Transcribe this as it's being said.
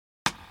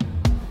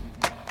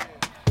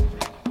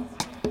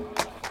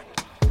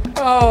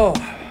Oh,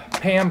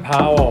 Pam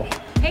Powell.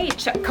 Hey,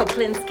 Chuck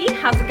Koplinski,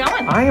 how's it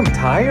going? I am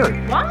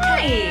tired.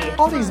 Why?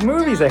 All these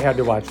movies I had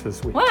to watch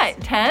this week.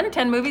 What, 10?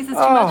 10 movies is too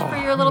much for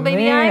your little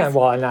baby man. eyes?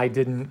 Well, and I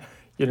didn't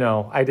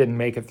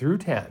make it through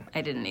 10.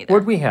 I didn't either.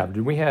 What'd we have?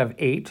 Did we have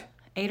 8?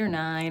 8 or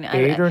 9.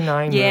 8 or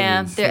 9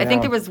 yeah, movies. I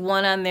think there was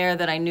one on there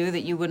that I knew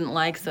that you wouldn't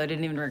like, so I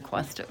didn't even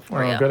request it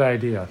for you. Good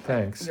idea.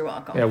 Thanks. You're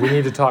welcome. Yeah, we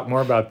need to talk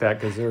more about that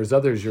because there's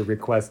others you're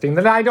requesting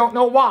that I don't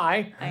know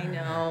why. I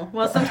know.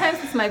 Well,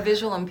 sometimes it's my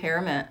visual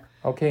impairment.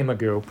 Okay,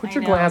 Magoo, put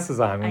your know.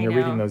 glasses on when I you're know.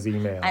 reading those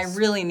emails. I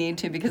really need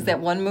to because that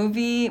one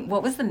movie,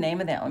 what was the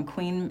name of that one?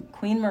 Queen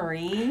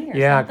Marie or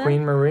Yeah, something?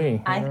 Queen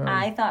Marie.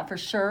 I thought for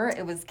sure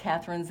it was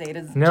Catherine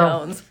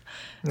Zeta-Jones.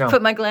 No.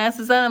 Put my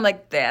glasses on. I'm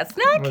like, that's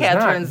not was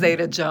Catherine not.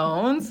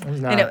 Zeta-Jones. was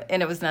And not.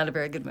 it was not a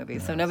very good movie.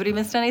 So nobody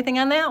missed anything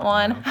on that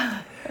one.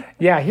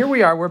 Yeah, here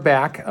we are. We're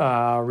back.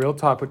 Real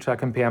Talk with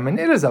Chuck and Pam. And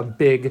it is a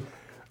big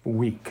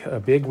week. A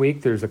big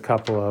week. There's a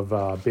couple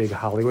of big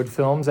Hollywood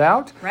films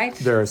out. Right.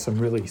 There are some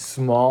really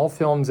small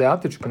films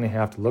out that you're going to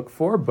have to look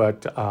for,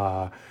 but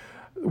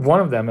one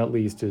of them, at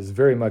least, is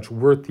very much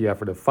worth the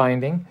effort of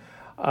finding.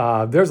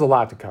 There's a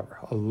lot to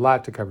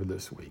cover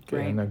this week.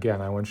 Right. And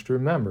again, I want you to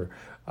remember,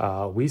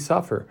 we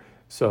suffer,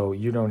 so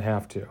you don't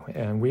have to.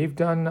 And we've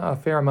done a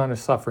fair amount of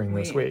suffering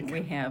this week.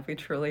 We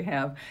truly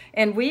have.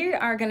 And we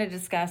are going to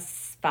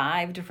discuss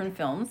 5 different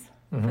films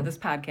for this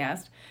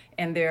podcast.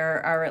 And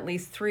there are at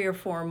least 3 or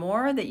 4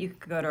 more that you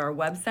could go to our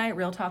website,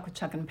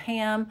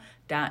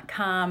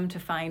 realtalkwithchuckandpam.com, to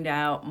find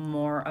out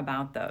more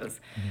about those.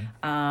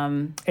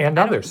 And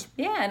others.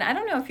 Yeah, and I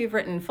don't know if you've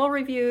written full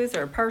reviews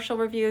or partial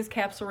reviews,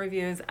 capsule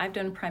reviews. I've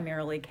done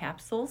primarily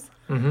capsules.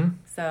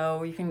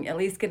 So you can at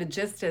least get a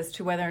gist as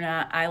to whether or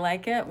not I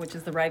like it, which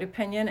is the right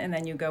opinion, and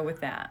then you go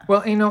with that.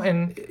 Well,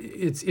 and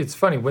it's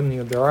funny,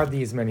 when there are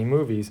these many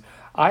movies,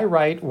 I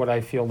write what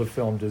I feel the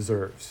film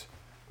deserves.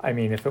 I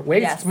mean, if it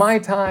wastes my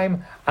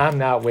time, I'm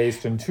not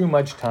wasting too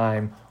much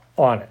time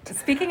on it.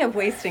 Speaking of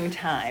wasting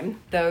time,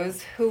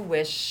 those who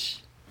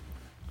wish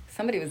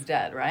somebody was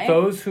dead, right?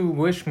 Those who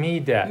wish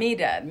me dead. Me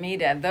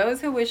dead.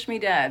 Those who wish me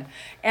dead.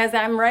 As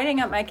I'm writing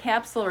up my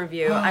capsule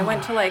review, I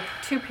went to like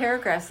 2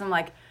 paragraphs. I'm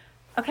like,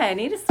 okay, I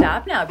need to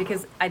stop now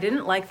because I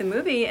didn't like the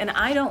movie and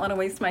I don't want to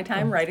waste my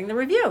time writing the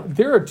review.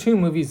 There are 2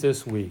 movies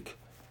this week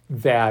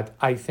that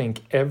I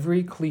think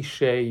every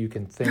cliche you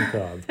can think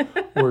of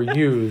were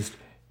used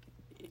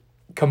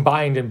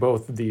combined in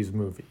both of these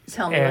movies.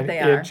 Tell me and what they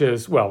are.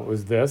 it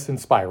was this and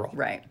Spiral.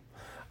 Right.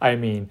 I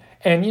mean,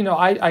 and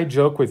I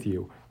joke with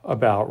you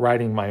about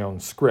writing my own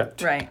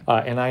script. Right.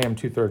 And I am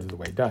 2/3 of the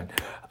way done.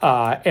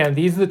 And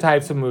these are the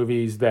types of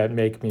movies that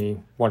make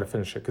me want to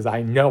finish it because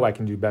I know I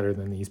can do better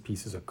than these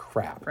pieces of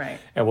crap. Right.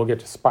 And we'll get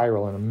to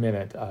Spiral in a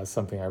minute,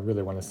 something I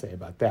really want to say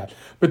about that.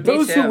 But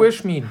those too. who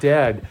wish me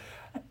dead,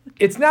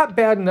 it's not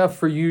bad enough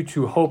for you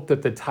to hope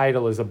that the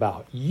title is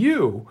about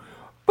you,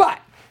 but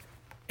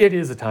it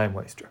is a time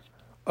waster,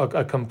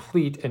 a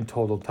complete and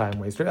total time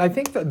waster. I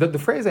think the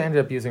phrase I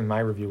ended up using in my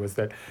review was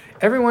that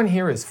everyone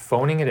here is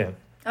phoning it in.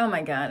 Oh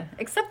my God.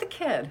 Except the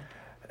kid.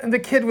 And the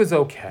kid was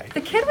okay.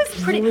 The kid was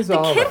pretty. was The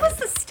all kid right. was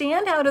the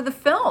standout of the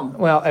film.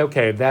 Well,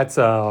 okay, that's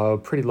a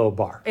pretty low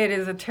bar. It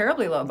is a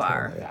terribly low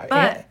bar.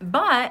 Yeah,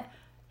 But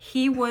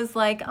he was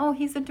like, oh,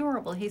 he's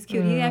adorable. He's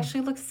cute. He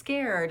actually looks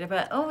scared.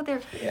 But they're.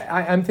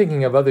 I'm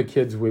thinking of other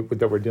kids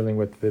that we're dealing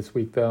with this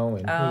week, though,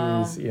 and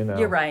he's,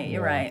 You're right.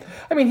 You're right.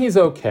 I mean, he's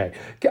okay.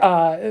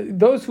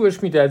 Those Who Wish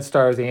Me Dead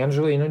stars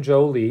Angelina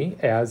Jolie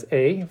as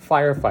a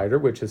firefighter,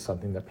 which is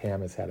something that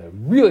Pam has had a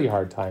really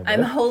hard time with.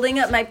 I'm holding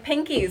up my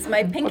pinkies.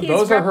 My pinkies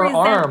Those are her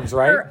represent arms,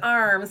 right? Her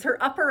arms, her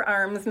upper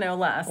arms, no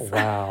less.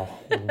 Wow.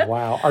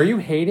 Are you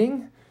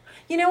hating?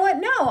 You know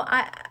what? No,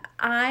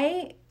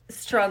 I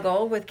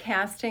struggle with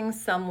casting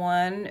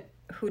someone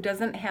who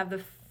doesn't have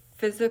the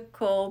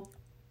physical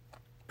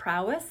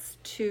prowess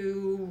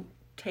to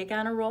take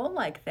on a role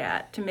like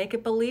that, to make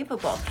it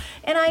believable.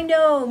 And I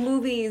know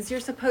movies, you're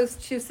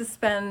supposed to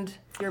suspend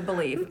your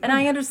belief, and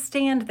I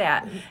understand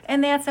that,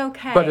 and that's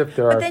okay. But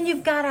then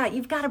you've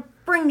gotta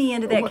bring me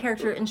into that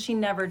character, and she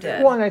never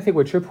did. Well, and I think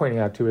what you're pointing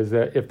out too is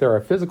that if there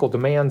are physical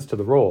demands to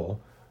the role,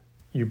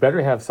 you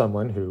better have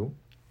someone who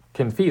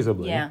can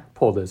feasibly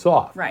pull this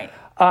off. Right.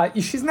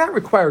 She's not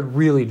required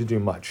really to do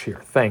much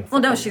here,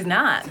 thankfully. Well, no, she's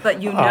not.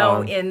 But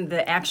in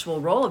the actual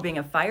role of being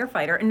a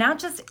firefighter, and not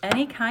just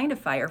any kind of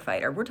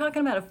firefighter. We're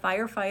talking about a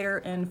firefighter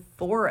in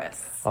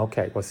forests.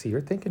 Okay, well, see,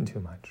 you're thinking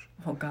too much.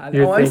 Oh, God.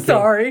 I'm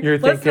sorry. You're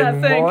Let's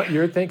thinking not think. more.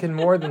 You're thinking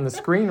more than the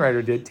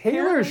screenwriter did.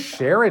 Taylor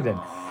Sheridan.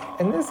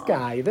 And this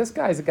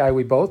guy's a guy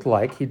we both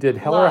like. He did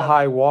Hell or Love.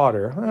 High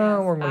Water.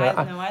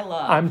 I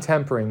love. I'm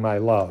tempering my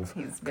love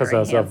He's because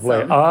very as of late.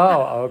 handsome.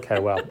 Oh, okay.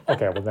 Well,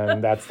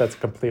 then that's a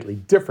completely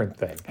different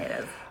thing. It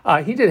is.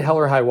 He did Hell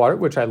or High Water,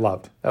 which I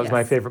loved. That was my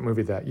Yes. favorite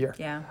movie that year.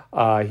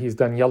 Yeah. He's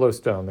done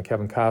Yellowstone, the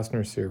Kevin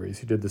Costner series.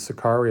 He did the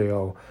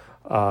Sicario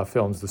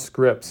films, the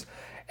scripts.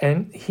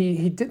 And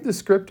he did the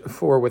script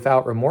for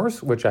Without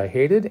Remorse, which I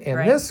hated. And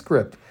Right. this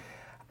script,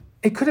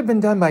 it could have been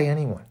done by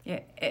anyone. Yeah.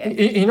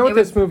 You know what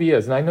this movie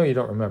is, and I know you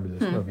don't remember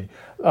this movie.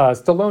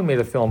 Stallone made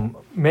a film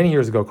many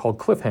years ago called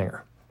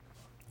Cliffhanger.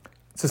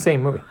 It's the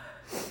same movie.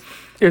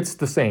 It's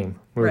the same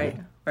movie. Right,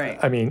 right.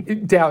 I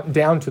mean,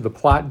 down to the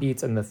plot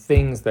beats and the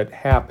things that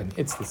happen.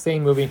 It's the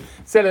same movie.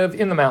 Instead of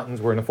in the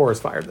mountains, we're in a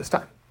forest fire this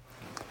time.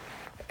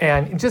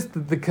 And just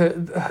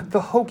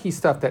the hokey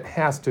stuff that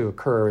has to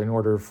occur in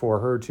order for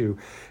her to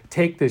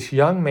take this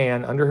young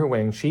man under her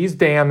wing. She's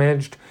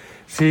damaged.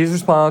 She's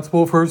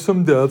responsible for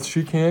some deaths.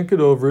 She can't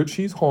get over it.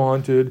 She's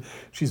haunted.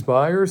 She's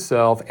by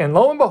herself. And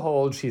lo and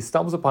behold, she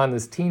stumbles upon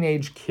this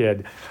teenage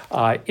kid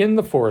in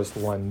the forest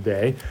one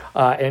day.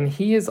 And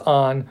he is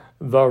on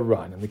the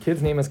run. And the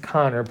kid's name is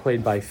Connor,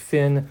 played by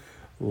Finn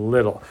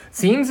Little.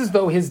 Seems as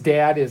though his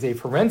dad is a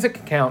forensic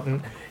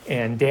accountant,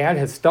 and dad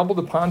has stumbled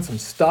upon some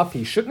stuff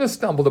he shouldn't have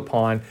stumbled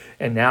upon,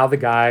 and now the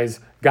guys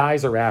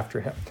are after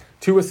him.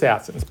 Two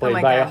assassins,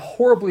 played by a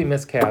horribly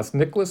miscast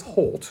Nicholas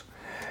Hoult,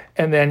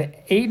 and then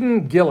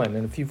Aidan Gillen.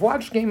 And if you've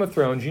watched Game of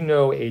Thrones, you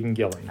know Aidan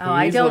Gillen. Oh,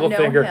 I don't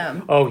know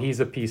him. Oh, he's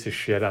a piece of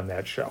shit on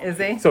that show. Is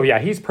he? So yeah,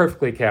 he's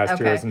perfectly cast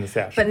here as an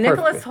assassin. But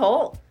Nicholas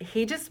Hoult,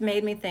 he just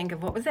made me think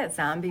of, what was that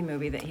zombie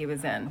movie that he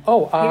was in?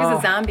 Oh, he was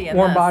a zombie in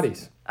Warm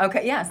Bodies.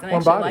 Okay, yes, and I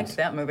Warm actually Bodies. liked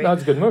that movie. No,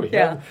 it's a good movie.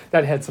 Yeah.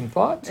 That had some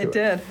thought to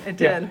it. It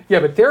did. Yeah,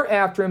 but they're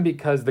after him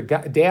because the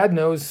dad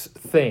knows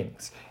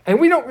things. And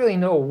we don't really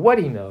know what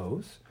he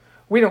knows.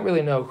 We don't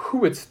really know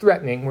who it's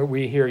threatening, where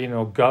we hear,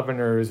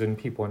 governors and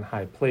people in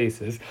high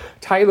places.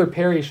 Tyler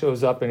Perry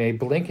shows up in a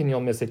blink and you'll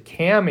miss it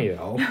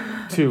cameo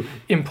to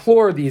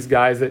implore these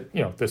guys that,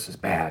 this is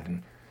bad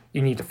and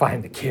you need to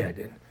find the kid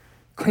and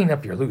clean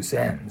up your loose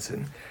ends.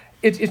 And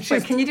it's just...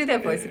 Wait, can you do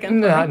that voice again?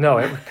 No,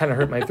 it kind of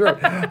hurt my throat.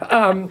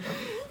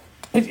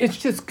 It's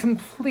just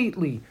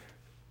completely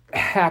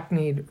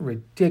hackneyed,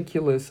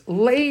 ridiculous,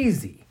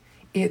 lazy.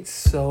 It's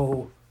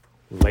so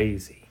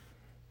lazy.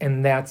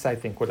 And that's, I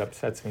think, what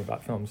upsets me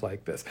about films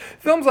like this.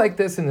 Films like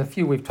this, and the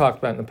few we've talked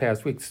about in the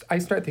past weeks, I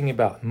start thinking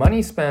about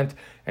money spent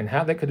and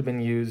how that could have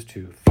been used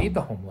to feed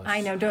the homeless.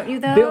 I know, don't you,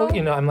 though?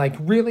 I'm like,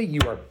 really?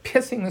 You are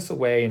pissing this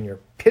away and you're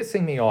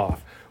pissing me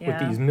off with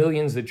these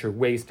millions that you're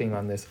wasting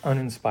on this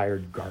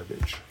uninspired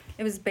garbage.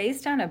 It was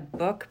based on a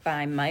book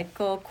by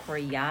Michael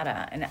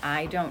Koryata, and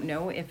I don't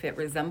know if it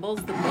resembles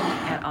the book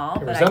at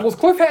all. It resembles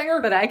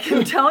Cliffhanger. But I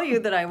can tell you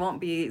that I won't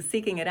be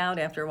seeking it out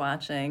after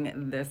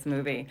watching this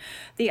movie.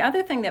 The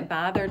other thing that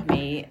bothered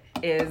me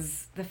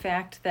is the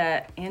fact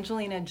that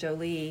Angelina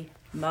Jolie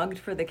mugged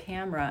for the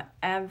camera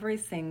every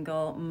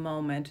single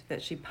moment that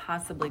she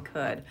possibly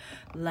could.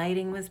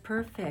 Lighting was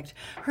perfect.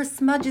 Her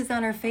smudges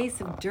on her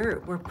face of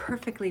dirt were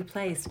perfectly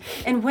placed.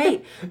 And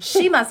wait,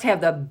 she must have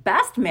the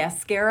best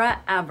mascara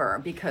ever,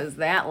 because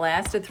that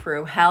lasted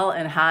through hell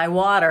and high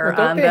water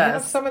Don't on they this.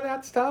 have some of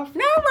that stuff?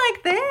 Not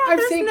like that. I've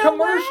There's seen no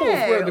commercials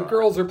way. where the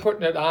girls are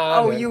putting it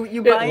on. Oh, and you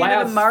it buy into the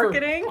lasts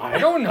marketing? I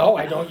don't know.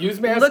 I don't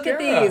use mascara. Look at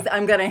these.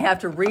 I'm going to have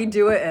to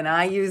redo it, and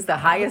I use the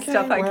highest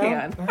stuff I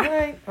can.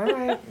 All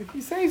right. If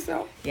you say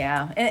so.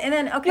 Yeah. And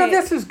then, okay. Now,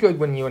 this is good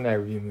when you and I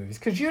review movies,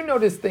 because you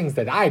notice things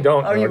that I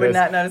don't notice. Oh, you would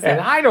not notice and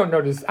that. I don't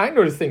notice. I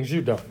notice things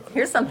you don't notice.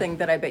 Here's something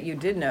that I bet you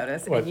did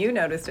notice, What? and you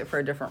noticed it for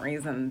a different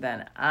reason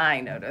than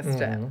I noticed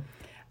Mm-hmm. it.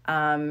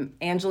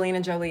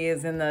 Angelina Jolie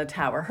is in the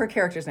tower. Her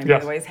character's name, Yes.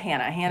 by the way, is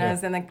Hannah. Hannah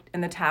is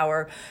in the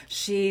tower.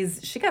 She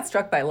got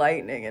struck by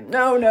lightning, and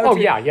no, Oh,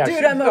 dude, yeah.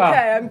 dude, I'm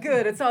okay. I'm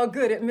good. It's all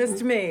good. It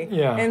missed me.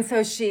 Yeah. And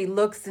so she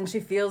looks and she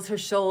feels her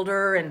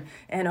shoulder,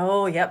 and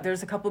oh, yep,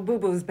 there's a couple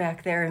boo-boos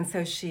back there, and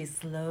so she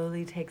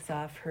slowly takes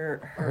off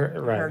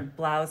her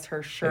blouse,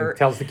 her shirt. And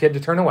tells the kid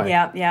to turn away.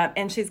 Yeah,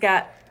 and she's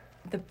got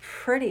the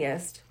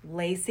prettiest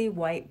lacy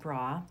white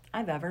bra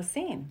I've ever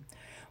seen.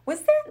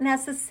 Was that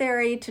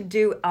necessary to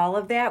do all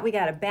of that? We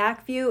got a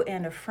back view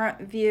and a front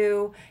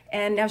view,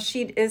 and now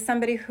she is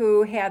somebody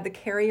who had the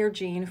carrier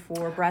gene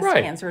for breast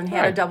cancer and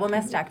had a double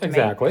mastectomy.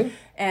 Exactly.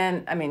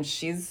 And I mean,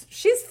 she's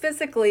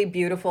physically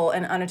beautiful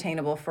and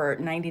unattainable for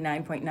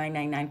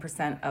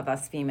 99.999% of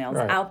us females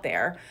out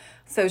there.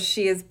 So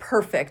she is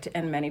perfect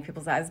in many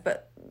people's eyes.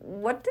 But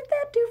what did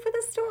that do for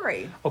the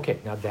story? Okay,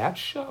 now that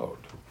showed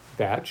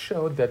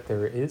that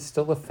there is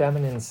still a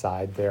feminine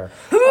side there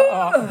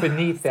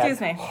beneath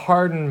that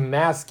hardened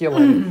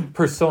masculine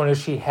persona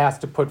she has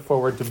to put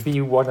forward to be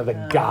one of the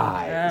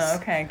guys. Oh,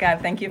 okay. God,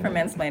 thank you for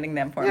mansplaining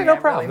them for me. Yeah, no I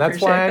problem. Really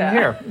That's why I'm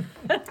here.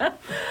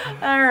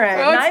 All right.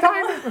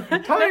 Well,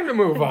 it's time to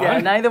move on. Yeah,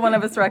 neither one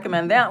of us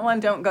recommend that one.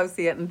 Don't go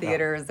see it in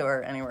theaters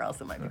or anywhere else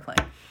it might be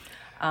playing.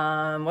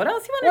 What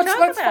else you want to talk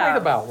Let's about? fight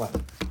about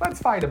one. Let's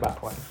fight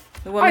about one.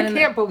 The woman I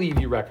can't believe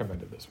you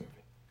recommended this movie.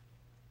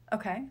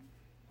 Okay.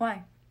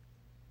 Why?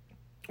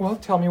 Well,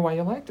 tell me why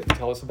you liked it.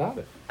 Tell us about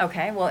it.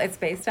 Okay, well, it's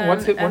based on, What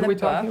on are the we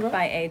talking book about?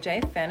 by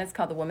A.J. Finn. It's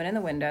called The Woman in the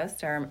Window,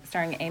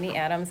 starring Amy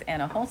Adams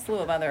and a whole slew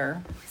of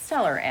other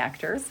stellar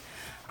actors.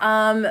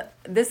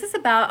 This is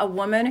about a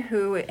woman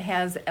who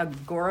has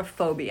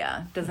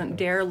agoraphobia, doesn't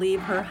dare leave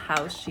her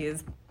house. She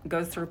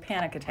goes through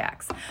panic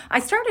attacks.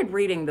 I started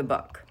reading the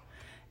book,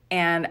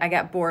 and I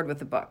got bored with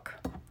the book.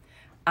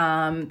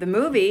 The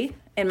movie,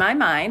 in my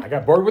mind... I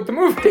got bored with the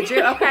movie. Did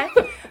you? Okay.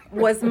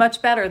 Was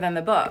much better than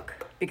the book,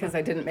 because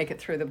I didn't make it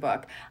through the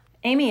book.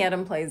 Amy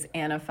Adams plays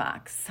Anna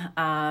Fox,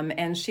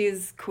 and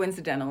she's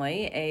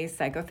coincidentally a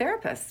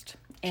psychotherapist.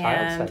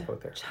 and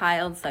psychotherapist.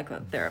 child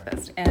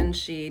psychotherapist, and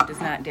she does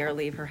not dare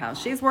leave her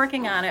house. She's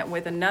working on it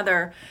with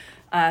another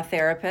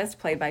therapist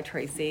played by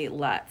Tracy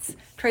Letts.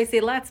 Tracy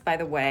Letts, by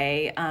the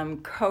way,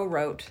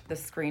 co-wrote the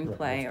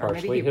screenplay, It's or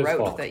maybe partially he his wrote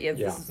fault. the. Yeah.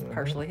 This is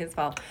partially his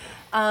fault.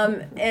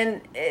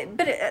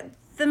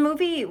 The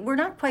movie, we're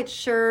not quite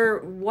sure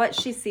what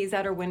she sees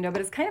out her window, but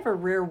it's kind of a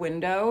Rear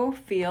Window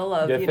feel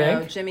of, You know,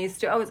 think? Jimmy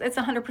Stewart. Oh, it's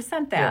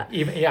 100% that.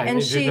 And And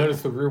did she- you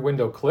notice the Rear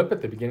Window clip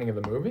at the beginning of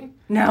the movie?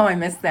 No, I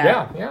missed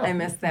that. Yeah. I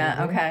missed that.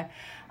 Okay.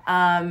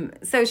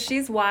 So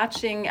she's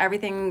watching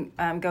everything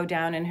go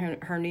down in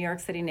her New York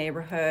City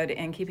neighborhood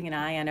and keeping an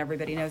eye on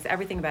everybody, knows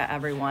everything about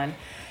everyone.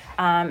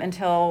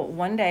 Until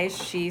one day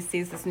she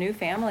sees this new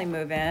family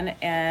move in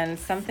and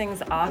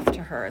something's off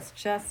to her. It's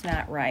just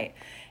not right.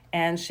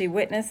 And she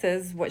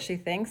witnesses what she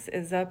thinks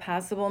is a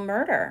possible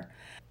murder.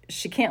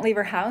 She can't leave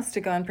her house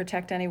to go and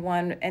protect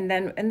anyone, and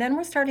then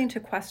we're starting to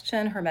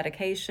question her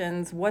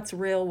medications, what's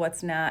real,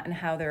 what's not, and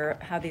how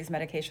these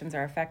medications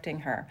are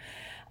affecting her.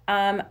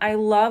 I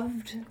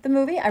loved the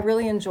movie. I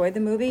really enjoyed the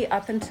movie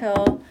up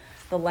until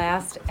the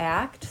last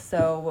act.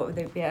 So what would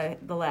they be?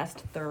 The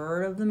last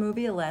third of the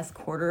movie, the last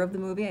quarter of the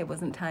movie. I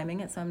wasn't timing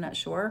it, so I'm not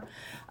sure.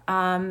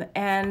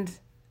 And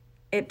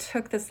it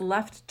took this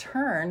left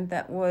turn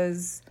that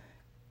was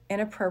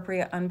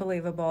inappropriate,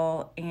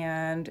 unbelievable,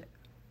 and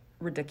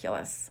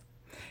ridiculous.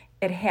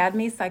 It had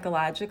me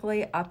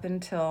psychologically up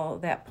until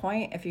that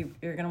point. If you're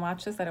going to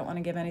watch this, I don't want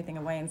to give anything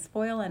away and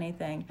spoil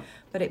anything,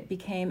 but it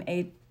became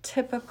a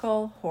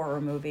typical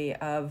horror movie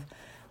of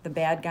the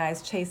bad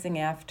guys chasing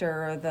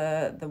after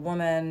the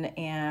woman,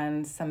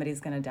 and somebody's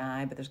going to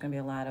die, but there's going to be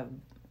a lot of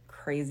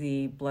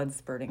crazy blood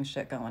spurting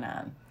shit going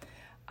on.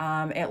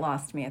 It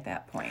lost me at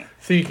that point.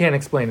 So you can't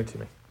explain it to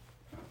me.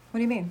 What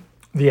do you mean?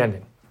 The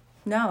ending.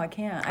 No, I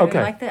can't. I Okay.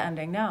 didn't like the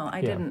ending. No,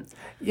 I didn't.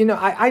 You know,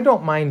 I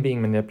don't mind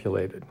being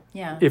manipulated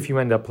Yeah. if you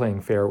end up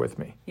playing fair with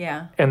me.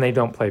 Yeah. And they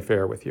don't play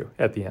fair with you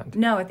at the end.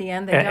 No, at the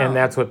end they And, don't. and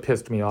that's what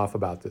pissed me off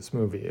about this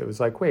movie. It was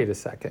like, wait a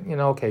second, you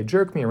know, okay,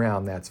 jerk me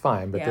around, that's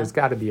fine, but Yeah. there's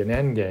got to be an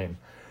end game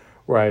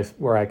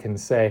where I can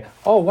say,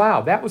 oh wow,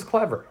 that was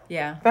clever.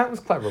 Yeah. That was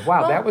clever.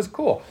 Wow, Well- that was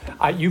cool.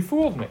 You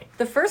fooled me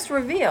The first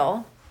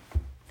reveal,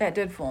 that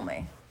did fool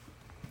me.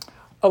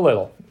 a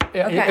little.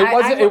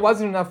 Okay, It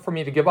wasn't enough for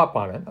me to give up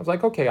on it. I was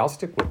like, okay, I'll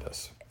stick with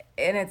this.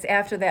 And it's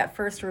after that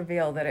first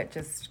reveal that it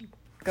just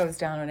goes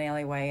down an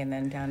alleyway and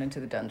then down into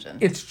the dungeon.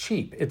 It's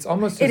cheap. It's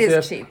almost It as is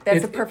if cheap.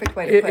 That's a perfect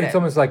way to put It's it.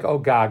 almost like, oh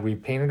God, we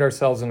painted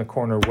ourselves in a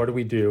corner. What do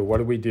we do? What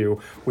do we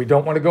do? We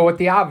don't want to go with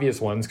the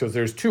obvious ones because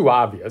there's too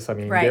obvious. I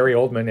mean, Right. Gary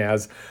Oldman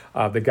as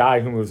the guy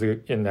who moves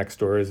in next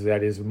door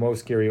that is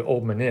most Gary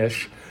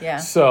Oldman-ish. Yeah.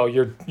 So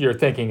you're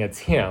thinking it's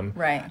him.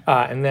 Right.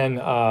 And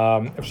then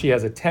she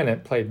has a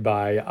tenant played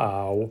by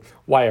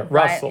Wyatt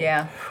Russell.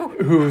 yeah.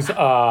 Who's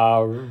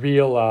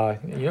real.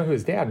 You know who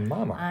his dad and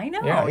mom are. I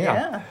know, Yeah.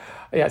 yeah.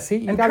 Yeah. See,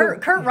 you And got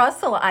Kurt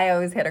Russell, I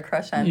always had a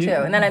crush on You- too.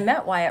 And then I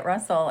met Wyatt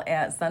Russell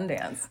at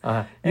Sundance.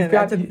 You've And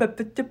got that's a you,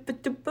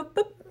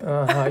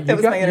 That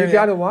was my you interview.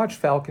 got to watch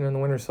Falcon and the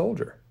Winter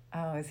Soldier.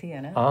 Oh, is he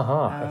in it?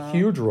 A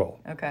huge role.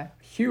 Okay.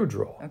 Huge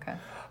role. Okay.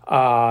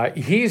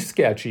 He's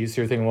sketchy,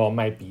 so you're thinking, well, it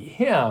might be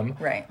him.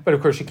 Right. But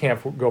of course, you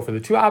can't go for the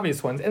two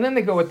obvious ones. And then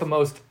they go with the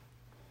most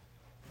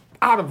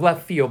out of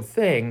left field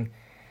thing.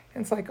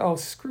 And it's like, oh,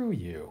 screw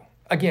you.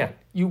 Again,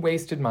 you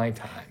wasted my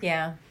time.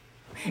 Yeah.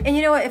 And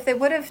you know what? If they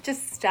would have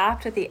just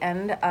stopped at the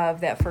end of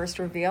that first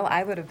reveal,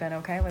 I would have been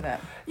okay with it.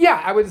 Yeah,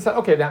 I would have said,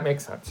 okay, that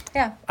makes sense.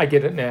 Yeah. I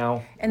get it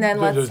now. And then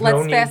There's let's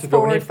no need fast to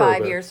go any forward 5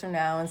 further. years from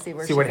now and see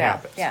where See she's what at.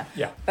 happens. Yeah.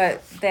 Yeah.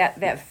 But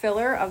that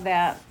filler of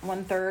that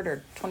 1/3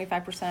 or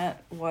 25%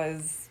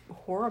 was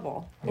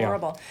horrible. Yeah.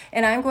 Horrible.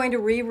 And I'm going to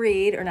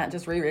reread, or not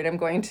just reread, I'm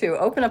going to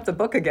open up the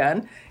book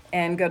again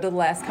and go to the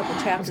last couple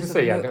chapters of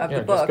say, the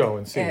just book go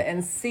and see.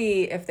 and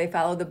see if they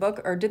followed the book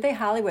or did they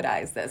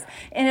Hollywoodize this.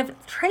 And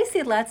if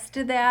Tracy Letts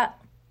did that,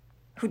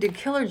 who did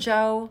Killer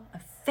Joe, a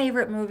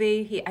favorite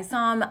movie. I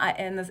saw him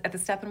at the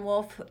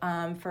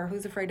Steppenwolf for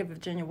Who's Afraid of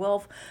Virginia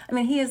Woolf. I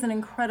mean, he is an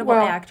incredible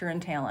actor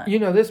and talent. You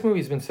know, this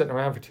movie's been sitting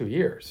around for 2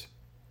 years.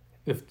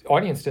 If the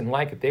audience didn't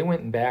like it, they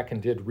went and back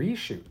and did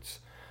reshoots.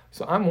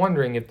 So I'm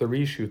wondering if the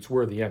reshoots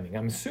were the ending.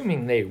 I'm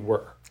assuming they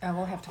were. Oh,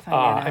 we'll have to find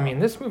that out. I mean,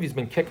 this movie's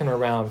been kicking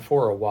around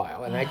for a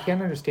while, and I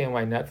can't understand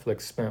why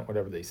Netflix spent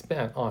whatever they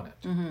spent on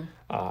it.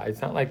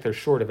 It's not like they're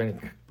short of any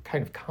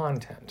kind of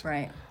content.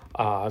 Right.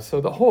 So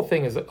the whole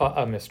thing is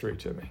a mystery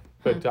to me.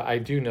 But I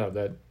do know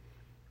that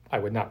I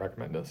would not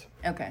recommend this.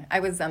 Okay. I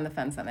was on the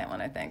fence on that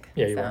one, I think.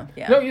 Yeah, you so, were.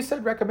 Yeah. No, you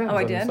said recommend Oh,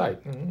 I on the did?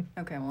 site. Mhm.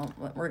 Okay, well,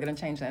 we're going to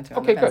change that to Okay,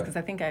 on the fence good. because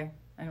I think I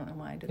don't know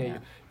why I did Yeah,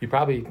 that. you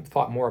probably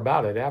thought more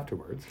about it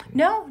afterwards.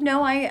 No,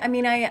 I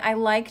mean, I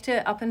liked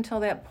it up until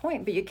that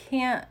point, but you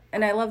can't,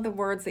 and I love the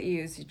words that you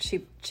use,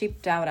 you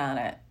cheaped out on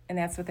it, and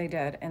that's what they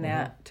did, and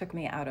that took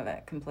me out of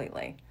it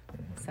completely.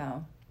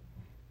 So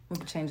we'll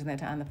be changing that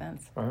to on the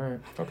fence. All right.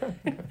 Okay.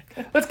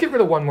 Let's get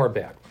rid of one more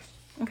bad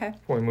one Okay.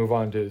 before we move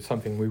on to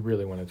something we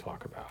really want to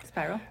talk about.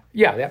 Spiral?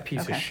 Yeah, that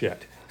piece Okay. of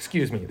shit.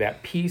 Excuse me,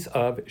 that piece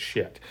of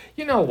shit.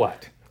 You know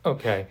what?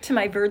 Okay. to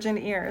my virgin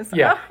ears.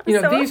 Yeah.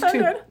 Oh, so these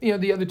offended. two,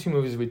 the other two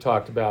movies we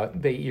talked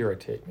about, they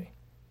irritate me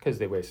because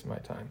they wasted my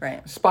time.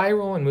 Right.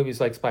 Spiral and movies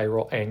like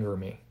Spiral anger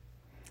me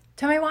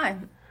Tell me why.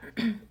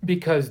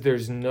 because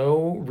there's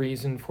no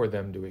reason for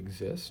them to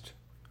exist,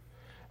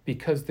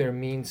 because they're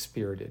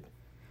mean-spirited,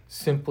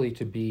 simply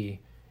to be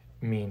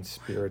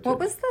mean-spirited. What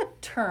was the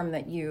term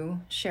that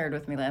you shared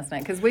with me last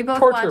night? Because we both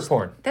Torture watched.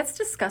 porn. That's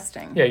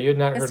disgusting. Yeah, you had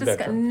not It's heard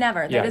that term.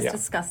 Never. Yeah, That is yeah.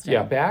 disgusting.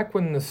 Yeah, back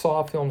when the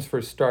Saw films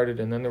first started,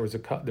 and then there was a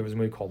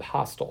movie called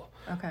Hostel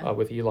Okay.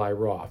 with Eli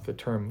Roth. The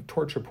term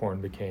torture porn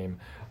became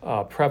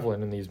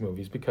prevalent in these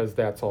movies because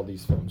that's all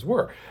these films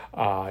were.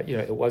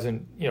 It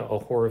wasn't a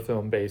horror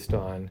film based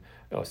on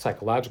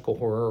psychological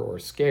horror or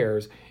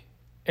scares,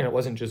 and it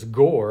wasn't just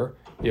gore.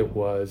 It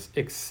was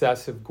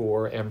excessive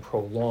gore and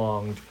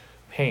prolonged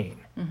pain,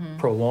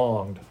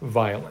 prolonged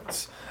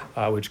violence,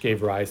 which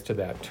gave rise to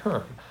that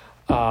term.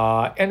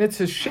 And it's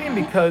a shame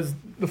because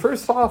the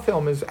first Saw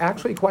film is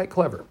actually quite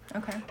clever.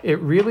 Okay. It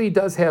really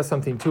does have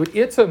something to it.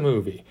 It's a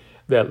movie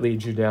that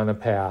leads you down a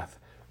path,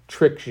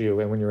 tricks you,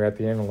 and when you're at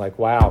the end, you're like,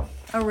 wow,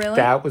 Oh, really?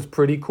 that was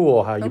pretty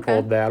cool how you Okay.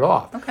 pulled that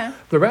off. Okay.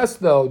 The rest,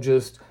 though,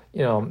 just,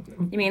 You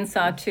mean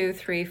Saw 2,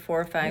 3,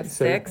 4, 5,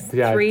 So, 6?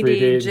 yeah, 3D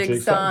 3D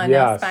jigsaw and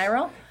yes.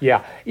 spiral?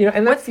 yeah.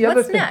 And that's the other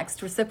What's thing.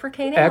 next?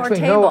 Reciprocating Actually,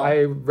 or table? no,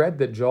 I read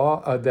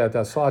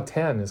that Saw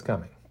 10 is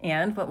coming.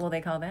 And what will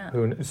they call that?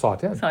 Saw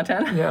 10. Saw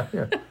 10? Yeah.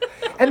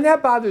 And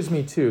that bothers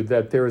me too,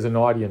 that there is an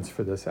audience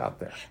for this out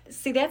there.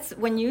 See, that's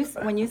when you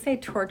say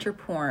torture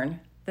porn,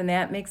 then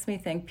that makes me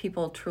think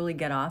people truly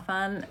get off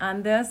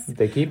on this.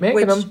 They keep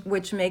making them.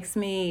 Which makes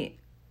me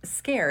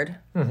scared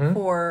Mm-hmm.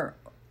 for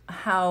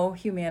how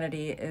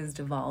humanity is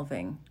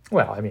devolving.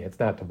 Well, I mean, it's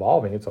not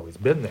devolving; it's always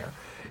been there.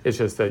 It's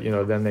just that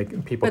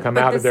then people But- come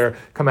but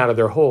out of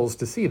their holes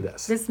to see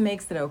this. This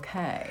makes it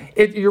okay.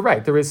 You're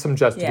right. There is some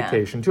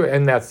justification to it,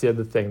 and that's the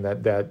other thing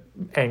that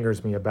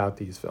angers me about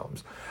these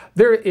films.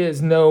 There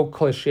is no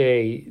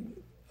cliche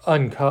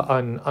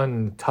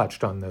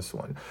untouched on this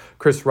one.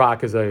 Chris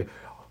Rock is a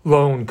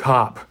lone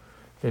cop,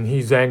 and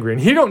he's angry,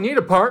 and he don't need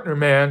a partner,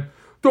 man.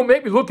 Don't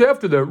make me look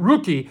after the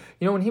rookie.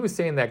 When he was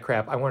saying that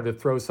crap, I wanted to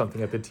throw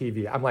something at the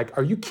TV. I'm like,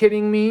 are you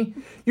kidding me?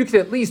 You could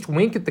at least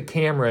wink at the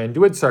camera and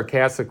do it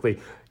sarcastically.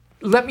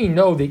 Let me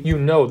know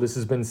that this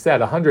has been said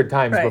 100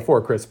 times Right.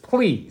 before, Chris.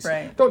 Please.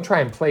 Right. Don't try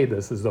and play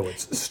this as though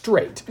it's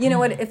straight. You know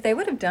what? If they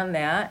would have done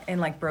that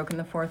and broken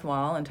the fourth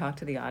wall and talked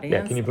to the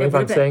audience, can you it believe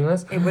would I'm have saying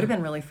this? It would have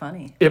been really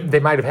funny. They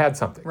might have had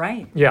something.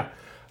 Right. Yeah.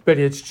 But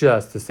it's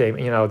just the same.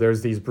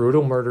 There's these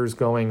brutal murders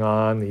going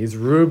on, these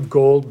Rube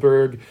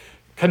Goldberg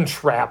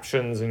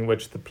contraptions in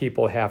which the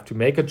people have to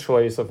make a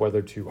choice of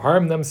whether to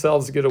harm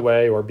themselves to get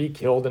away or be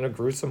killed in a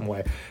gruesome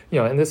way.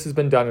 And this has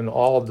been done in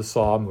all of the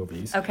Saw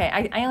movies. Okay,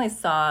 I only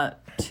saw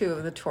 2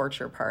 of the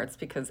torture parts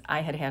because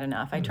I had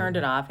enough. I turned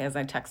it off as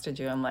I texted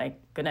you. I'm like,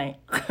 good night.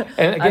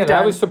 And I'm again, I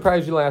done. was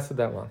surprised you lasted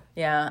that long.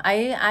 Yeah,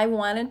 I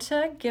wanted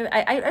to give,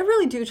 I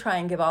really do try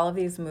and give all of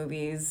these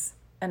movies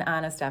an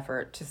honest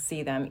effort to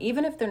see them,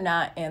 even if they're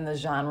not in the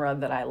genre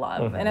that I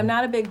love. And I'm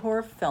not a big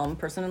horror film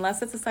person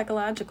unless it's a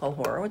psychological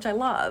horror, which I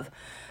love,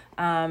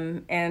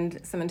 and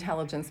some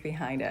intelligence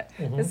behind it.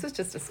 This was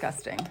just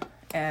disgusting.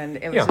 And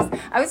it was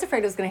I was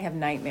afraid I was going to have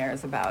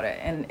nightmares about it.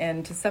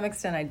 And to some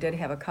extent, I did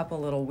have a couple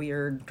little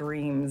weird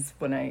dreams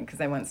because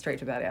I went straight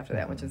to bed after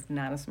that, which is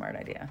not a smart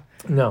idea.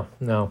 No.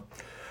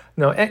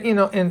 And,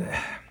 and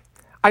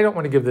I don't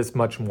want to give this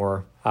much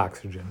more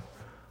oxygen,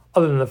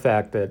 other than the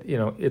fact that,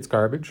 it's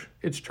garbage,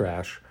 it's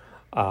trash.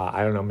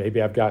 I don't know,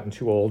 maybe I've gotten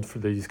too old for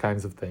these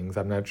kinds of things.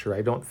 I'm not sure.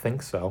 I don't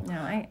think so.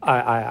 No,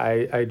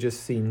 I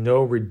just see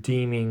no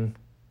redeeming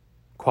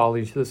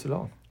quality to this at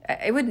all.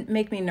 It would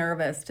make me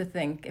nervous to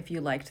think if you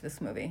liked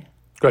this movie.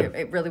 Good.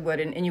 It really would.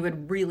 And you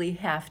would really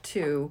have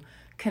to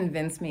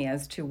convince me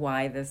as to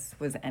why this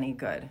was any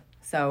good.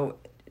 So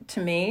to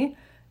me,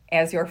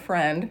 as your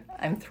friend,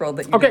 I'm thrilled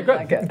that you Okay,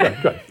 didn't good, like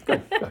it.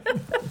 good.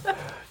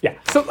 Yeah.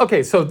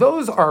 So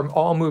those are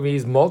all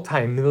movies,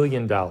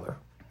 multi-million-dollar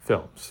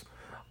films,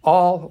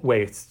 all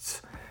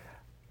wastes.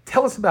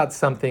 Tell us about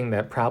something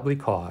that probably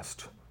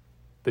cost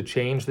the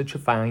change that you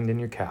find in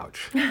your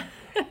couch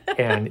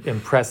and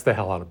impress the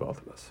hell out of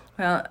both of us.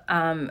 Well,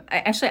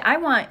 I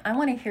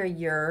want to hear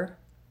your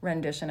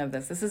rendition of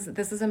this.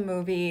 This is a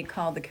movie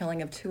called The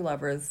Killing of Two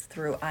Lovers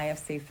through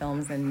IFC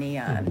Films and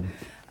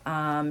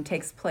Neon.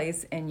 Takes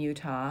place in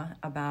Utah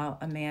about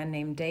a man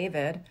named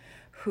David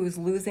who's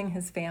losing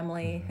his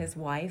family, his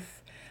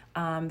wife.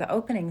 The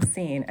opening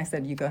scene, I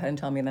said, you go ahead and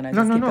tell me, and then I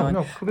just keep going.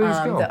 No, please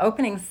go. The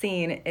opening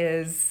scene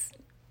is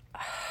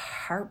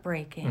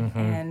heartbreaking,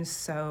 and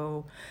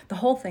so the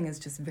whole thing is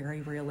just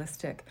very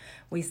realistic.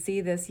 We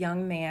see this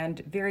young man,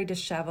 very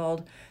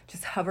disheveled,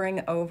 just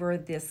hovering over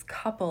this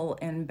couple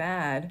in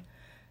bed,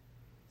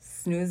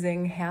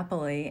 snoozing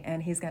happily,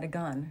 and he's got a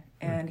gun,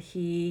 and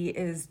he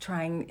is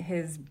trying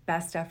his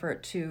best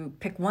effort to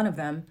pick one of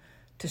them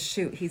to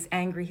shoot. He's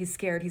angry, he's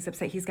scared, he's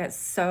upset. He's got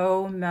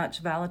so much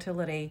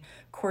volatility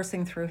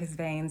coursing through his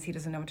veins. He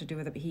doesn't know what to do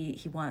with it, but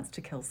he wants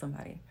to kill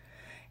somebody.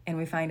 And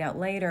we find out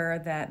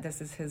later that this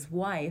is his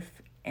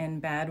wife in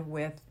bed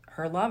with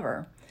her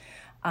lover.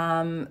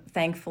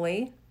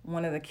 Thankfully,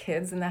 one of the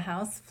kids in the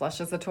house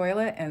flushes the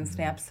toilet and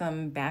snaps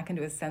him back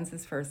into his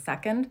senses for a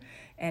second,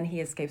 and he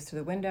escapes through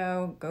the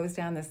window, goes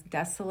down this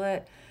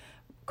desolate,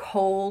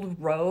 cold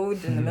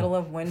road in the middle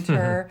of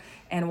winter,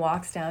 and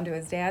walks down to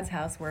his dad's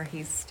house where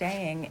he's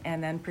staying,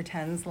 and then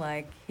pretends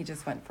like he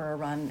just went for a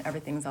run.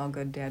 Everything's all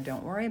good, Dad.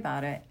 Don't worry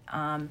about it.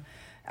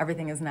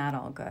 Everything is not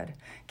all good.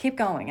 Keep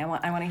going. I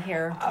want to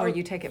hear where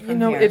you take it from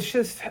here.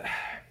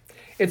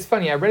 It's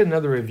funny. I read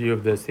another review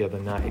of this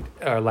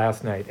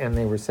last night, and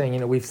they were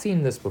saying, we've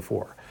seen this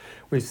before.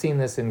 We've seen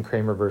this in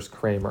Kramer versus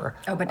Kramer.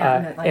 Oh, but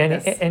not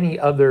like this. Any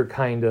other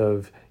kind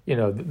of,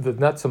 the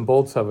nuts and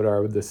bolts of it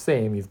are the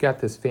same. You've got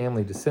this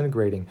family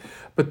disintegrating.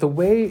 But the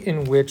way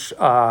in which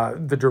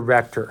the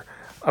director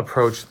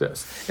approached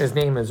this, his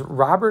name is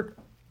Robert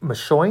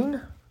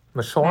McCoyne?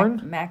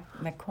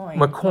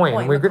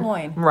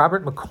 McCoyne.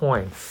 Robert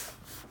McCoyne.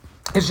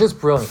 It's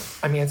just brilliant.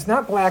 I mean, it's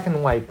not black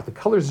and white, but the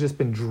color's just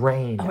been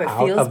drained out of this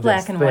thing. It feels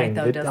black and white,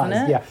 though, doesn't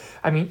it? Yeah.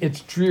 I mean, it's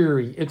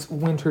dreary. It's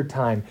winter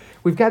time.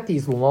 We've got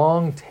these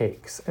long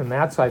takes, and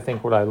that's, I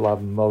think, what I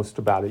love most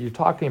about it. You're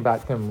talking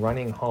about him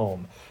running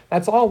home.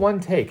 That's all one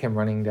take, him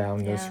running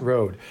down this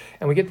road.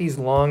 And we get these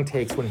long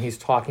takes when he's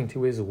talking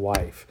to his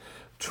wife,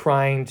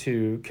 trying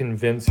to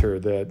convince her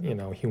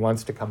that, he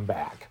wants to come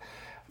back.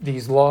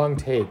 These long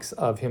takes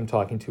of him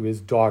talking to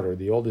his daughter.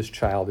 The oldest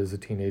child is a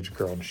teenage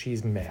girl, and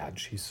she's mad.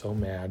 She's so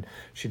mad.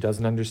 She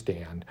doesn't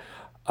understand.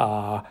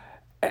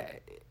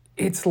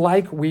 It's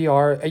like we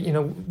are,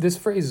 this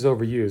phrase is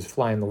overused,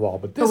 fly on the wall.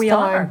 But this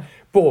time,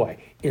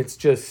 boy, it's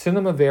just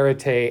cinema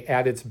verite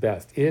at its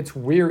best.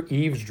 We're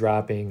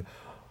eavesdropping,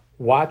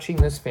 watching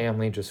this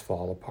family just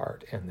fall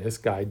apart, and this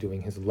guy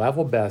doing his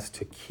level best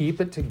to keep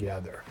it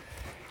together.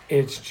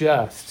 It's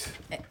just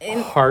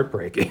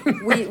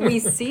heartbreaking. we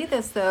see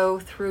this, though,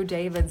 through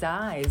David's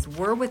eyes.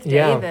 We're with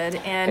David,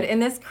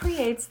 and this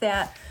creates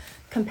that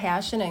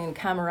compassion and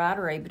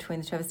camaraderie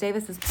between the two of us.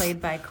 Davis is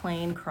played by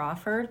Clayne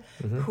Crawford,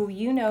 who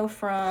you know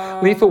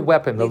from... Lethal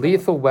Weapon, the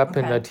Lethal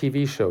Weapon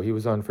TV show he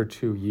was on for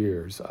 2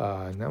 years.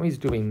 Now he's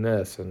doing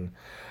this, and...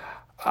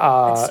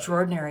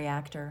 extraordinary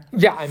actor.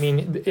 Yeah, I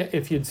mean,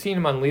 if you'd seen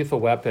him on Lethal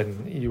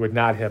Weapon, you would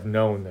not have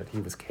known that he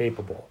was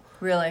capable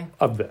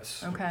of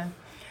this. Okay.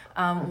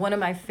 One of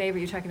my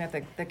favorite, you're talking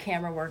about the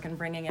camera work and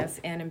bringing us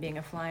in and being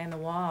a fly on the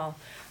wall.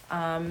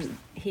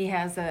 He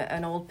has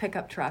an old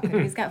pickup truck,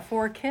 and he's got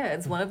 4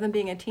 kids, one of them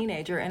being a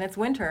teenager, and it's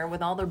winter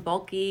with all their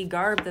bulky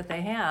garb that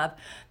they have.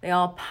 They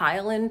all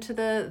pile into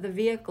the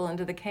vehicle,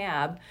 into the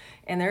cab,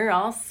 and they're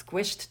all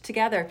squished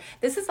together.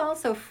 This is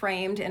also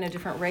framed in a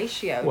different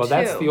ratio, Well,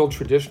 that's the old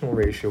traditional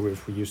ratio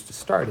which we used to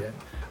start in.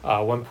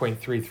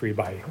 1.33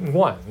 by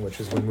 1, which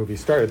is when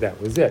movies started.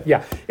 That was it.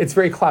 Yeah, it's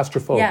very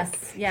claustrophobic.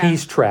 Yes, yeah.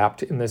 He's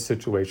trapped in this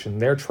situation.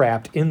 They're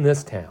trapped in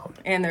this town.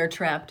 And they're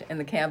trapped in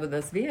the cab of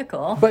this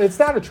vehicle. But it's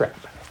not a trap.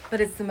 But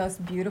it's the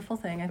most beautiful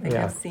thing I think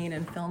I've seen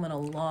in film in a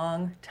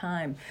long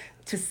time.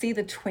 To see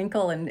the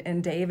twinkle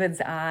in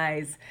David's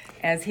eyes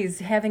as he's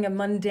having a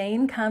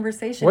mundane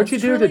conversation. What'd you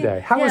do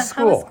today? How was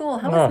school? How was school?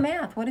 How was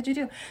math? What did you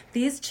do?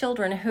 These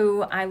children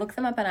who, I looked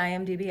them up on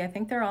IMDb, I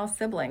think they're all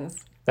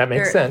siblings. That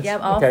makes sense. Yeah,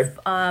 all,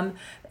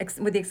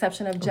 with the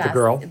exception of Jess.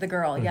 The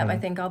girl. Yep. I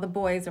think all the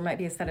boys, there might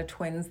be a set of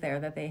twins there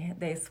that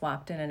they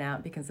swapped in and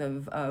out because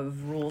of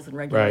rules and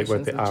regulations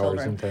with the hours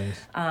children. And things.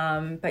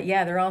 But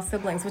yeah, they're all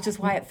siblings, which is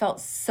why it felt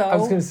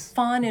so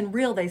fun and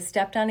real. They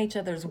stepped on each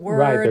other's words.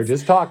 Right, they're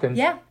just talking.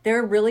 Yeah,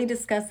 they're really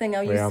discussing,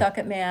 you suck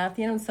at math,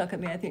 you don't suck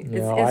at math.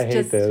 I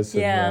hate this.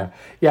 Yeah.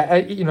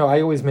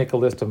 I always make a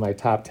list of my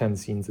top 10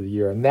 scenes of the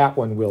year, and that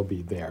one will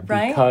be there.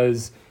 Right?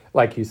 Because,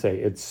 like you say,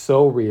 it's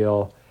so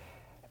real.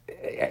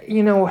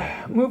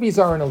 Movies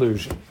are an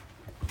illusion.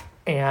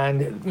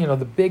 And,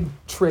 the big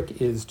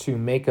trick is to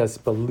make us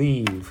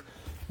believe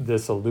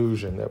this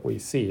illusion that we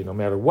see, no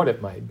matter what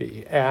it might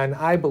be. And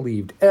I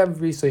believed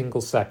every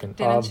single second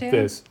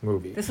this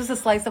movie. This was a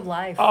slice of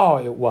life. Oh,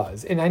 it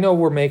was. And I know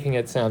we're making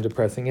it sound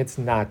depressing. It's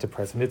not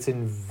depressing. It's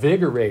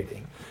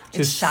invigorating.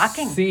 It's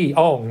shocking.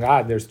 Oh,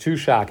 God, there's 2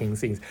 shocking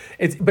scenes.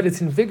 But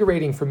it's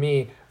invigorating for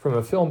me, from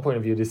a film point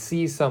of view, to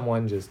see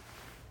someone just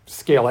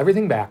scale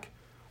everything back.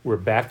 We're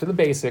back to the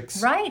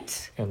basics.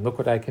 Right. And look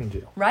what I can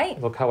do.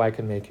 Right. Look how I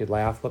can make you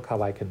laugh. Look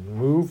how I can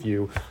move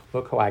you.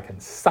 Look how I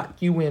can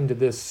suck you into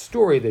this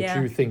story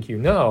that you think you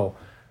know,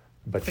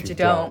 but you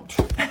don't.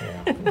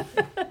 Yeah.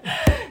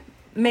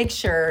 Make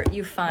sure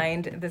you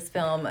find this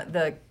film,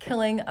 The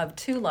Killing of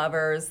 2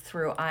 Lovers,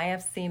 through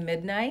IFC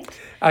Midnight.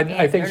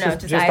 I think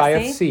just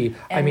IFC.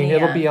 I mean,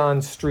 it'll be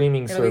on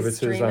streaming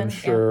services, I'm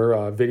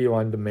sure, video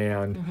on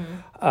demand.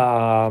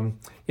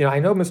 I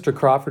know Mr.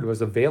 Crawford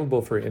was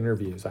available for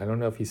interviews. I don't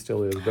know if he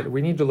still is, but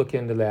we need to look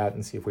into that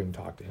and see if we can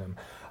talk to him.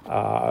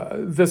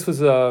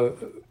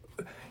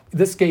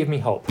 This gave me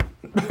hope.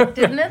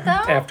 Didn't it, though?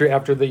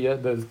 After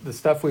the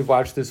stuff we've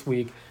watched this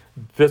week,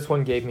 this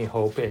one gave me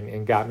hope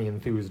and got me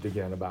enthused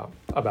again about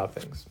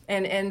things.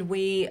 And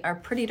we are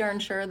pretty darn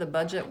sure the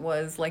budget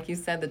was, like you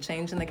said, the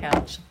change in the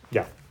couch.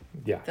 Yeah.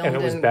 Yeah, Filmed and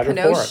it was in better for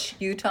Kenosha,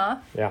 it. Utah.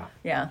 Yeah,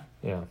 Yeah.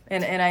 yeah.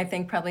 And I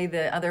think probably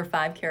the other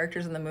 5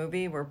 characters in the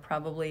movie were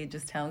probably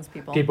just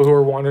townspeople. People who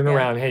are wandering Yeah.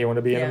 around, hey, you want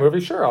to be in Yeah. the movie?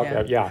 Sure, I'll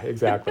Yeah. go. Yeah,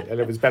 exactly. And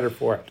it was better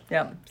for it.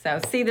 Yep. So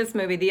see this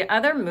movie. The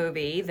other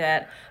movie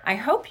that I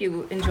hope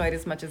you enjoyed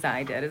as much as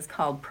I did is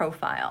called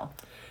Profile.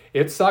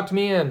 It sucked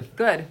me in.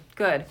 Good,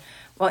 good.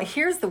 Well,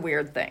 here's the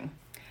weird thing.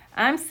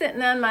 I'm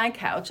sitting on my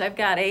couch. I've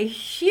got a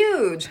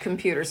huge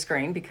computer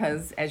screen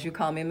because, as you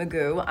call me,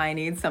 Magoo, I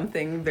need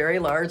something very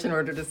large in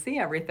order to see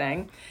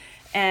everything.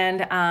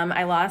 And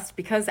I lost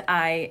because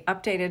I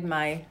updated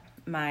my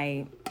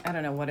I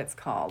don't know what it's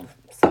called.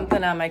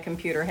 Something on my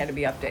computer had to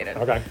be updated.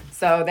 Okay.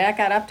 So that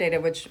got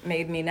updated, which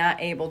made me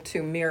not able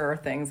to mirror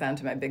things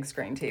onto my big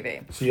screen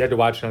TV. So you had to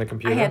watch it on a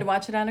computer? I had to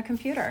watch it on a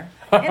computer.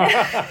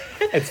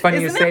 It's funny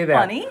you Isn't say it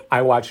that. funny?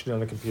 I watched it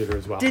on a computer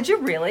as well. Did you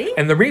really?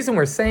 And the reason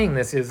we're saying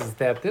this is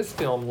that this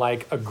film,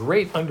 like a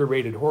great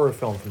underrated horror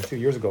film from 2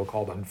 years ago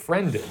called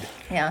Unfriended,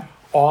 Yeah.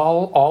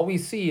 all we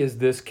see is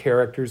this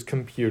character's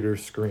computer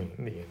screen,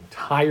 the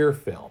entire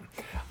film.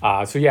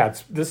 So yeah,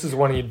 this is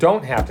one you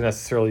don't have to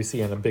necessarily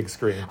see on a big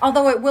screen.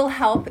 Although it will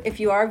help if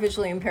you are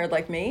visually impaired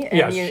like me and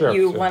Yes, you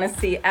sure. want to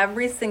see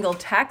every single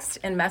text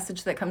and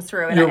message that comes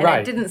through. And, You're I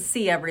right. didn't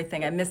see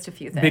everything. I missed a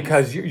few things.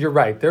 Because you're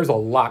right, there's a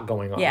lot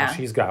going on. Yeah.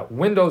 She's got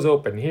windows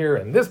open here,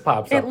 and this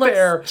pops it up looks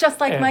there.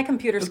 just like and- my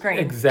computer screen.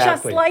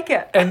 Exactly. Just like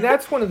it. And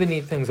that's one of the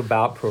neat things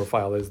about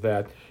Profile is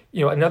that,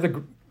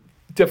 another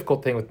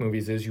difficult thing with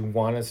movies is you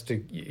want us to,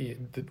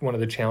 one of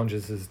the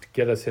challenges is to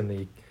get us in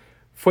the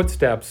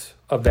footsteps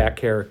of that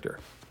character.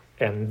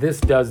 And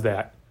this does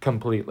that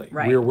completely.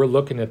 Right. We're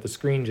looking at the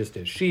screen just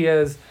as she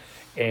is,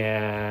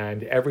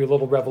 and every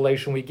little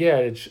revelation we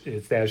get,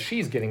 it's as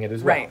she's getting it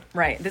as well.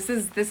 Right. This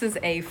is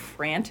a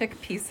frantic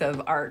piece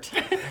of art.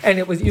 And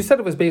you said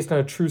it was based on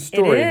a true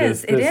story. It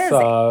is.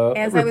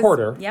 This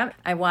reporter.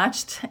 I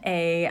watched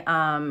a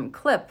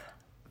clip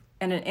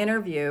in an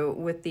interview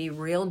with the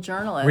real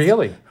journalist.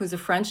 Really? Who's a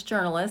French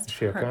journalist. Is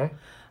she okay?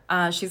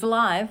 She's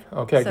alive.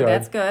 Okay, so good.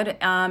 that's good.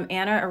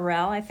 Anna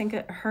Arel, I think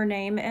her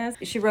name is.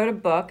 She wrote a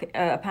book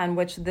upon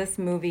which this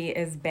movie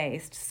is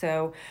based.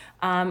 So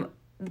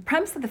the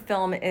premise of the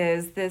film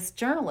is this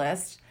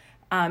journalist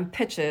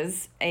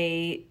pitches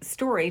a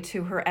story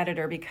to her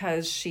editor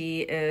because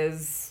she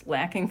is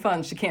lacking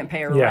funds. She can't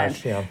pay her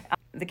rent. Yeah.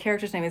 The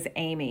character's name is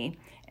Amy,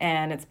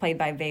 and it's played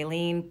by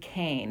Valine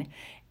Kane.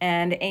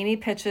 And Amy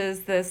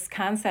pitches this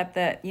concept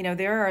that,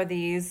 there are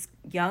these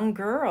young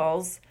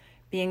girls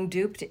being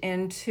duped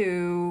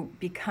into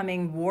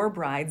becoming war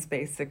brides,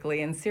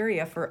 basically, in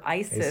Syria for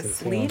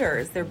ISIS yeah.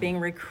 leaders. They're being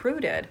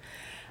recruited.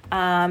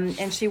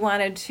 And she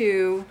wanted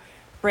to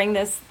bring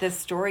this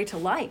story to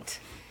light.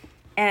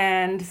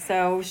 And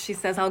so she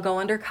says, I'll go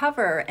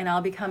undercover and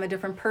I'll become a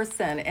different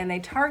person. And they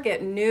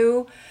target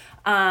new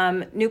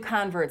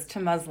converts to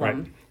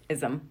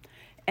Muslimism.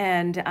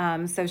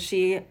 And so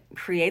she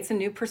creates a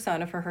new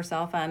persona for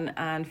herself on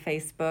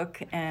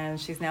Facebook, and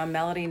she's now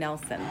Melody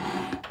Nelson.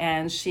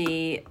 And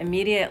she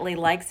immediately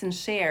likes and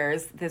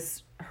shares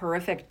this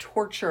horrific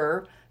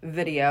torture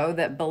video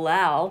that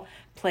Bilal,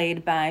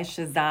 played by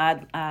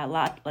Shazad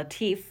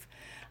Latif,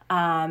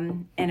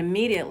 and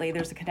immediately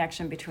there's a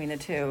connection between the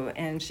two,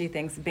 and she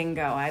thinks,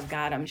 bingo, I've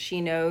got him.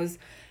 She knows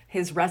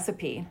his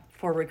recipe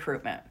for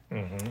recruitment.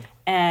 Mm-hmm.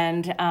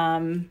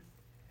 And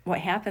what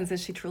happens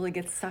is she truly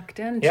gets sucked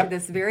into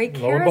this very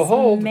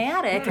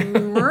charismatic,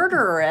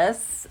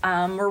 murderous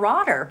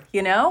marauder,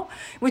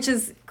 which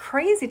is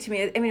crazy to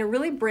me. I mean, it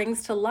really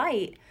brings to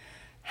light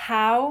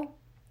how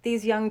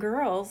these young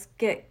girls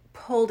get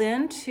pulled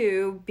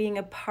into being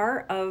a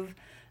part of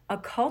a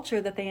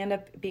culture that they end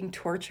up being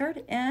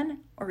tortured in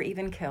or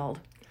even killed.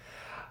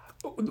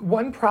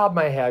 One problem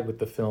I had with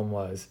the film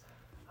was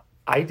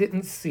I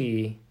didn't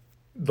see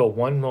the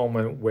one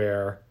moment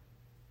where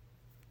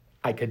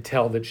I could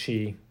tell that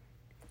she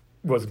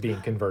was being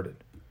converted.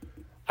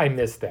 I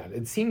missed that.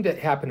 It seemed to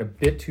happen a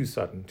bit too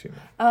sudden to me.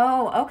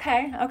 Oh,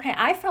 okay.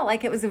 I felt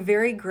like it was a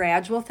very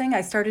gradual thing.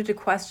 I started to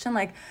question,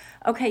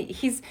 okay,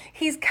 he's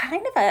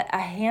kind of a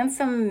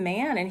handsome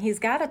man, and he's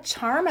got a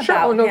charm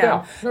about him. No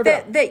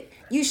doubt. That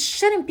you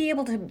shouldn't be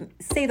able to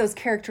say those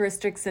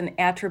characteristics and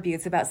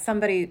attributes about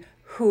somebody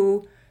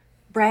who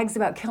brags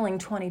about killing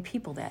 20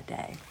 people that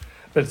day.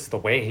 But it's the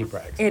way he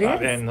brags It about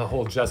is. it and the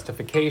whole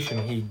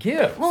justification he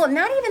gives. Well,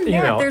 not even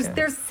that. know,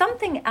 There's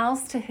something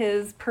else to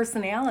his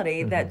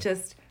personality that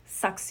just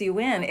sucks you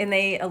in, and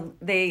they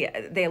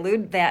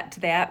allude to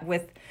that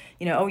with,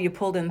 you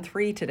pulled in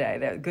 3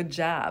 today. Good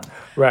job.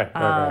 Right.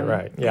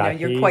 Yeah,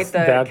 you're quite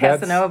the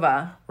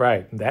Casanova.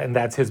 Right, and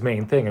that's his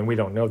main thing, and we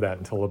don't know that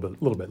until a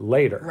little bit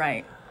later.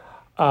 Right.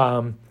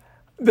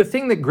 The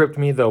thing that gripped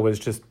me though was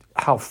just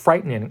how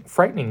frightening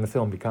the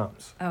film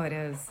becomes. Oh, it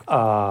is.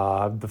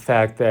 The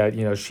fact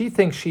that she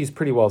thinks she's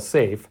pretty well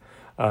safe.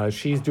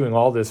 She's doing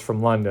all this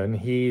from London.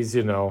 He's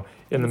in the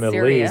Middle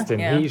Syria, East,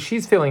 and yeah.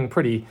 she's feeling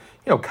pretty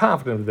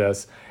confident of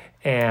this.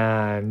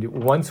 And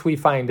once we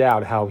find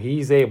out how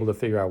he's able to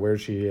figure out where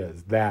she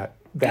is, that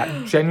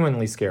That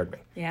genuinely scared me.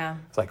 Yeah.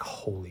 It's like,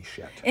 holy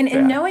shit. And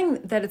Yeah.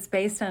 knowing that it's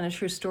based on a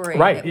true story,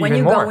 Right, when even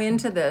you more. go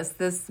into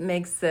this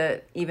makes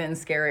it even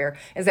scarier.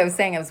 As I was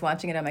saying, I was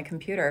watching it on my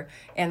computer,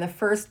 and the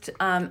first,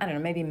 I don't know,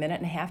 maybe minute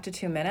and a half to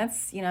 2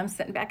 minutes, I'm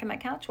sitting back on my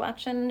couch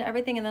watching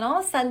everything, and then all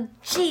of a sudden,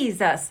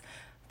 Jesus,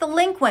 the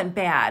link went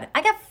bad.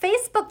 I got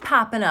Facebook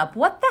popping up.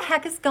 What the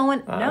heck is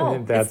going?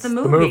 No, That's it's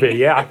the movie.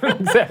 Yeah,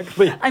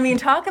 exactly. I mean,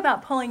 talk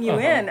about pulling you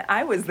in.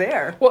 I was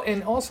there. Well,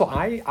 and also,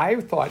 I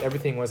thought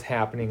everything was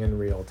happening in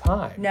real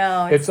time.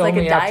 No, it's like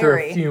only a after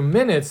diary. a few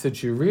minutes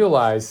that you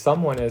realize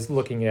someone is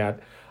looking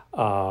at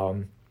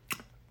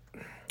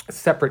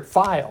separate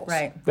files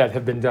Right. that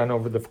have been done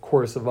over the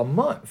course of a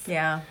month.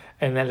 Yeah.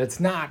 And that it's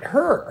not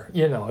her,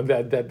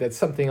 that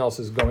something else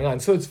is going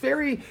on. So it's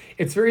very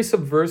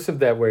subversive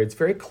that way. It's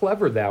very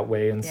clever that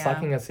way, and Yeah.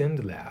 sucking us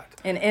into that.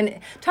 And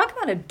talk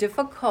about a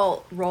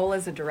difficult role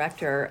as a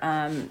director.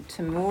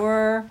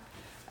 Timur,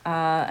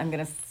 I'm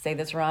going to say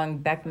this wrong,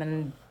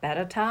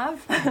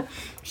 Bekmambetov,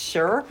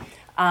 sure.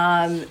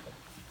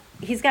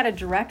 He's got to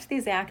direct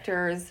these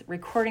actors,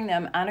 recording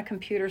them on a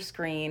computer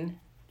screen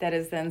that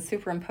is then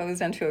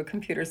superimposed onto a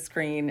computer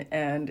screen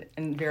and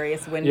in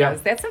various windows. Yeah.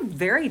 That's a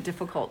very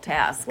difficult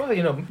task.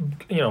 Well,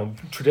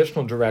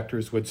 traditional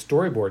directors would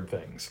storyboard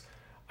things.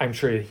 I'm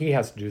sure he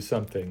has to do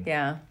something,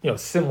 Yeah.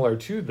 Similar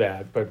to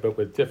that, but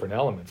with different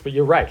elements. But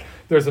you're right.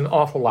 There's an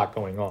awful lot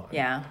going on.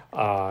 Yeah.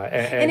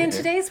 And in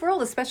today's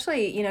world,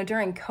 especially,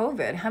 during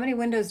COVID, how many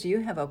windows do you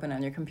have open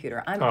on your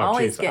computer? I'm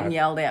always geez, getting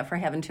yelled at for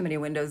having too many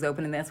windows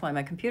open, and that's why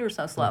my computer's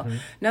so slow.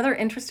 Another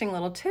interesting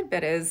little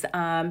tidbit is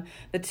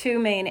the two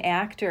main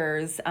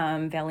actors,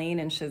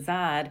 Valeen and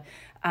Shahzad,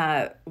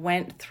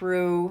 went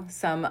through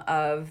some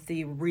of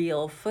the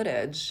real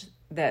footage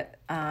that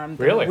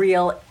Really? the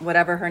real,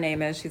 whatever her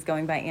name is, she's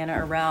going by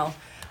Anna Arel,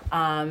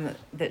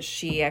 that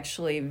she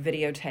actually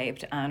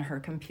videotaped on her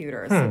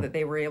computer so that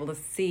they were able to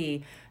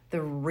see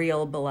the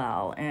real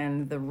Bilal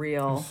and the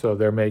real So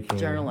they're making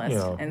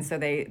journalist. And so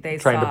they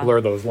trying saw, to blur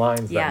those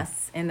lines. then.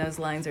 Yes, and those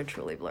lines are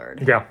truly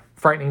blurred. Yeah,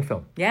 frightening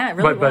film. Yeah, it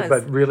really was.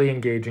 But really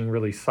engaging,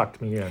 really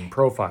sucked me in.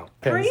 Profile.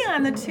 Three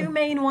on the two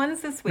main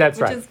ones this week, That's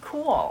which right. is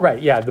cool.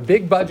 Right, yeah, the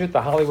big budget,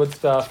 the Hollywood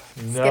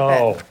stuff,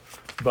 no. it.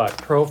 But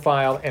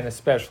Profile and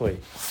especially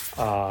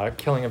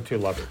Killing of Two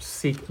Lovers,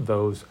 seek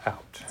those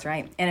out. That's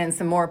right. And in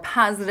some more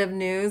positive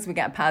news, we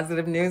got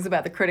positive news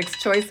about the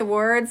Critics' Choice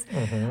Awards.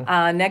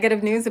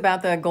 Negative news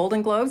about the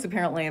Golden Globes.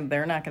 Apparently,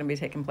 they're not going to be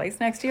taking place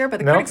next year. But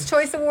the Nope. Critics'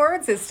 Choice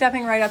Awards is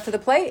stepping right up to the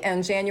plate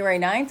on January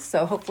 9th.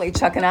 So hopefully,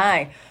 Chuck and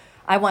I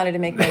wanted to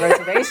make my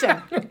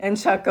reservation. And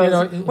Chuck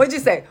goes, what'd you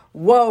say?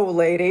 Whoa,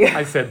 lady.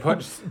 I said,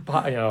 pump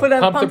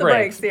the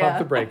brakes, yeah. Pump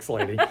the brakes,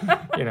 lady.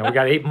 We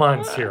got 8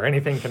 months here.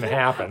 Anything can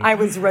happen. I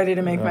was ready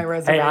to make my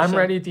reservation. Hey, I'm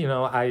ready to,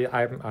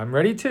 I'm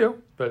ready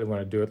too, but I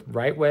want to do it the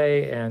right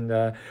way.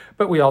 And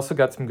but we also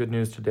got some good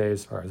news today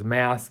as far as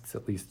masks,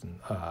 at least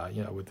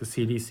with the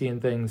CDC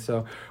and things.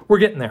 So we're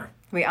getting there.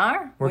 We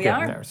are. We're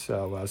getting there.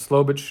 So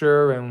slow but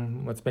sure,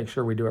 and let's make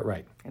sure we do it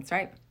right. That's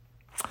right.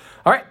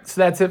 All right,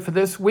 so that's it for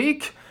this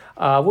week.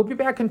 We'll be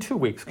back in 2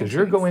 weeks because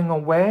you're going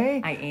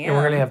away. I am. And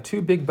we're going to have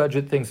 2 big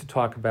budget things to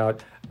talk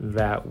about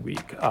that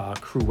week.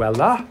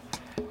 Cruella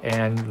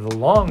and the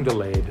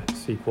long-delayed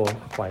sequel, A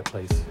Quiet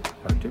Place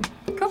Part 2.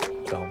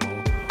 Cool. So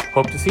we'll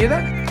hope to see you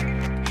then.